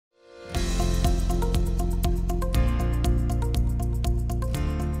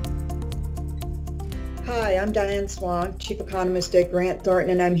I'm Diane Swonk, Chief Economist at Grant Thornton,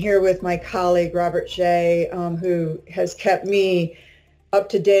 and I'm here with my colleague, Robert Shea, who has kept me up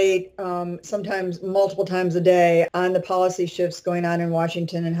to date, sometimes multiple times a day, on the policy shifts going on in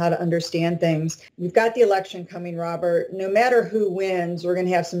Washington and how to understand things. You've got the election coming, Robert. No matter who wins, we're going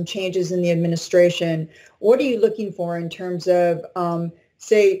to have some changes in the administration. What are you looking for in terms of,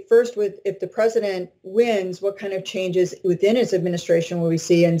 say, first, if the president wins, what kind of changes within his administration will we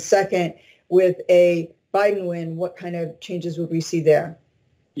see? And second, with a Biden win, what kind of changes would we see there?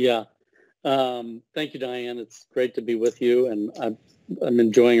 Yeah. Thank you, Diane. It's great to be with you, and I'm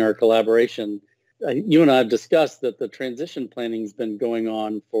enjoying our collaboration. You and I have discussed that the transition planning has been going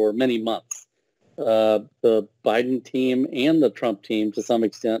on for many months. The Biden team and the Trump team, to some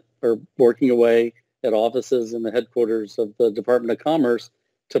extent, are working away at offices in the headquarters of the Department of Commerce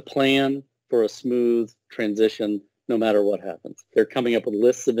to plan for a smooth transition no matter what happens. They're coming up with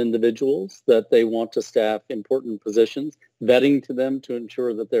lists of individuals that they want to staff important positions, vetting to them to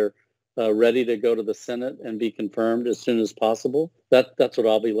ensure that they're ready to go to the Senate and be confirmed as soon as possible. That's what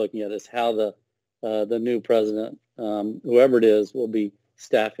I'll be looking at, is how the new president, whoever it is, will be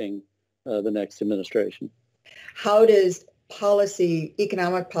staffing the next administration. How does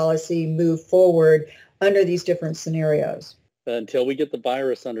economic policy move forward under these different scenarios? Until we get the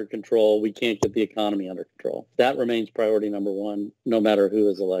virus under control, we can't get the economy under control. That remains priority number one, no matter who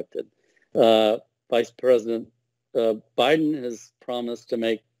is elected. Vice President Biden has promised to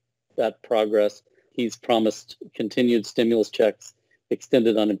make that progress. He's promised continued stimulus checks,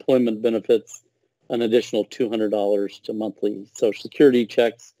 extended unemployment benefits, an additional $200 to monthly Social Security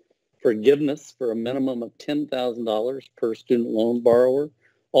checks, forgiveness for a minimum of $10,000 per student loan borrower.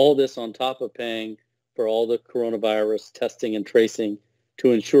 All this on top of paying for all the coronavirus testing and tracing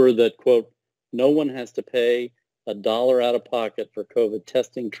to ensure that, quote, no one has to pay $1 out of pocket for COVID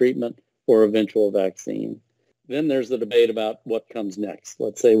testing, treatment, or eventual vaccine. Then there's the debate about what comes next.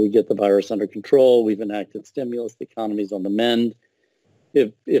 Let's say we get the virus under control. We've enacted stimulus. The economy's on the mend.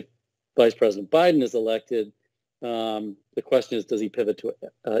 If Vice President Biden is elected, the question is, does he pivot to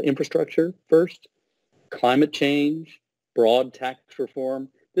infrastructure first, climate change, broad tax reform?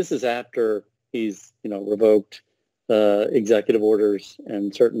 This is after he's revoked executive orders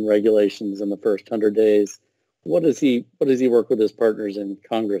and certain regulations in the first 100 days. What does he work with his partners in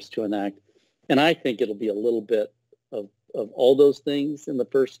Congress to enact? And I think it'll be a little bit of all those things in the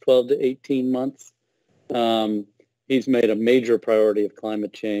first 12 to 18 months. He's made a major priority of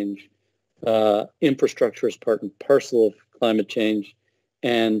climate change. Infrastructure is part and parcel of climate change,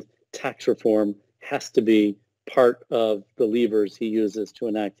 and tax reform has to be part of the levers he uses to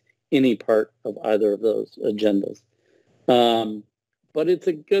enact any part of either of those agendas. But it's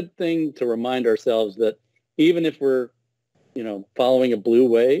a good thing to remind ourselves that even if we're, following a blue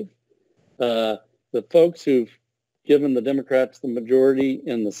wave, the folks who've given the Democrats the majority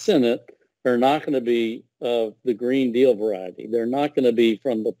in the Senate are not going to be of the Green Deal variety. They're not going to be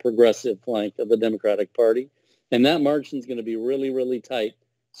from the progressive flank of the Democratic Party. And that margin is going to be really, really tight.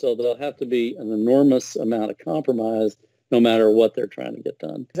 So there'll have to be an enormous amount of compromise no matter what they're trying to get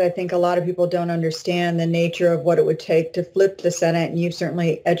done. I think a lot of people don't understand the nature of what it would take to flip the Senate, and you've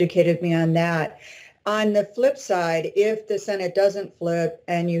certainly educated me on that. On the flip side, if the Senate doesn't flip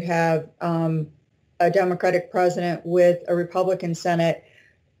and you have a Democratic president with a Republican Senate,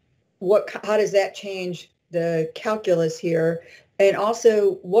 how does that change the calculus here? And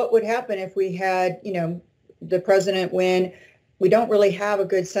also, what would happen if we had, the president win? We don't really have a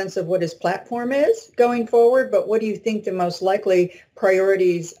good sense of what his platform is going forward, but what do you think the most likely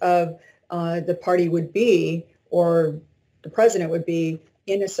priorities of the party would be, or the president would be,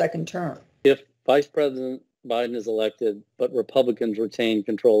 in a second term? If Vice President Biden is elected, but Republicans retain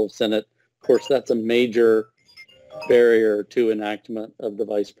control of Senate, of course, that's a major barrier to enactment of the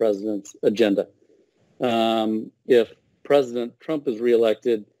vice president's agenda. If President Trump is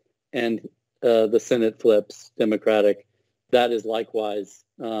reelected and the Senate flips Democratic, that is likewise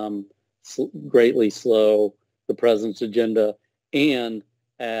greatly slow the president's agenda and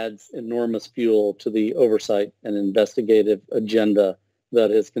adds enormous fuel to the oversight and investigative agenda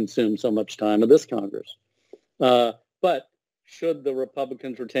that has consumed so much time of this Congress. But should the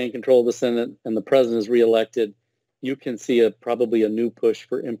Republicans retain control of the Senate and the president is reelected, you can see probably a new push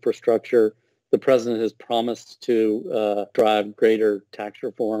for infrastructure. The president has promised to drive greater tax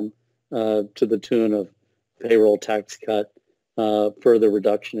reform to the tune of payroll tax cut, further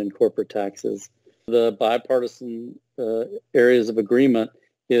reduction in corporate taxes. The bipartisan areas of agreement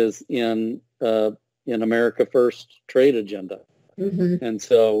is in America First trade agenda. Mm-hmm. And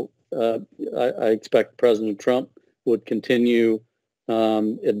so I expect President Trump would continue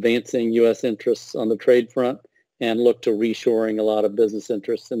advancing U.S. interests on the trade front and look to reshoring a lot of business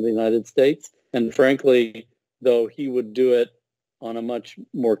interests in the United States. And frankly, though he would do it on a much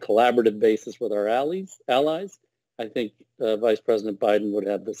more collaborative basis with our allies, I think Vice President Biden would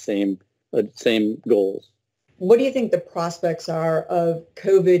have the same goals. What do you think the prospects are of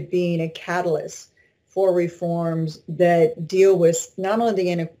COVID being a catalyst for reforms that deal with not only the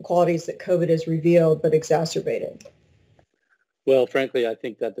inequalities that COVID has revealed, but exacerbated? Well, frankly, I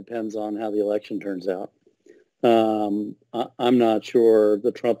think that depends on how the election turns out. I'm not sure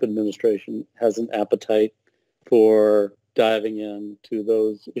the Trump administration has an appetite for diving into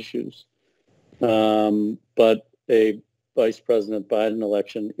those issues. But a Vice President Biden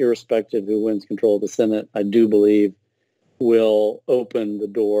election, irrespective who wins control of the Senate, I do believe will open the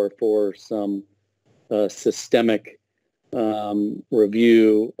door for some systemic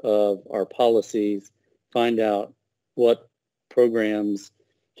review of our policies, find out what programs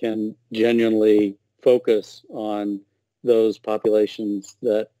can genuinely focus on those populations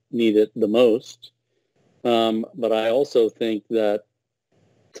that need it the most. But I also think that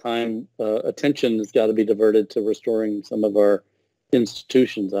attention has got to be diverted to restoring some of our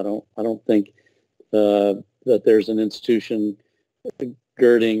institutions. I don't think that there's an institution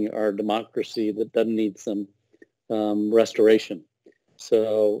girding our democracy that doesn't need some restoration.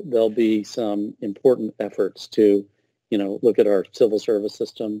 So there'll be some important efforts to, look at our civil service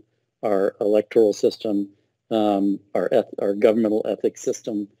system, our electoral system, our governmental ethics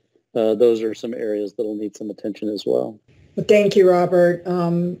system. Those are some areas that will need some attention as well. Well, thank you, Robert.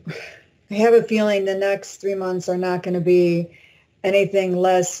 I have a feeling the next 3 months are not going to be anything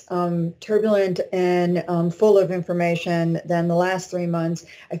less turbulent and full of information than the last 3 months.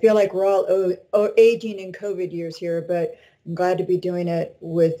 I feel like we're all aging in COVID years here, but I'm glad to be doing it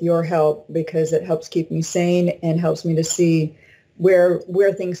with your help because it helps keep me sane and helps me to see where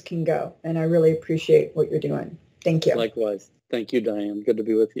things can go. And I really appreciate what you're doing. Thank you. Likewise. Thank you, Diane. Good to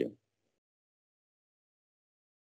be with you.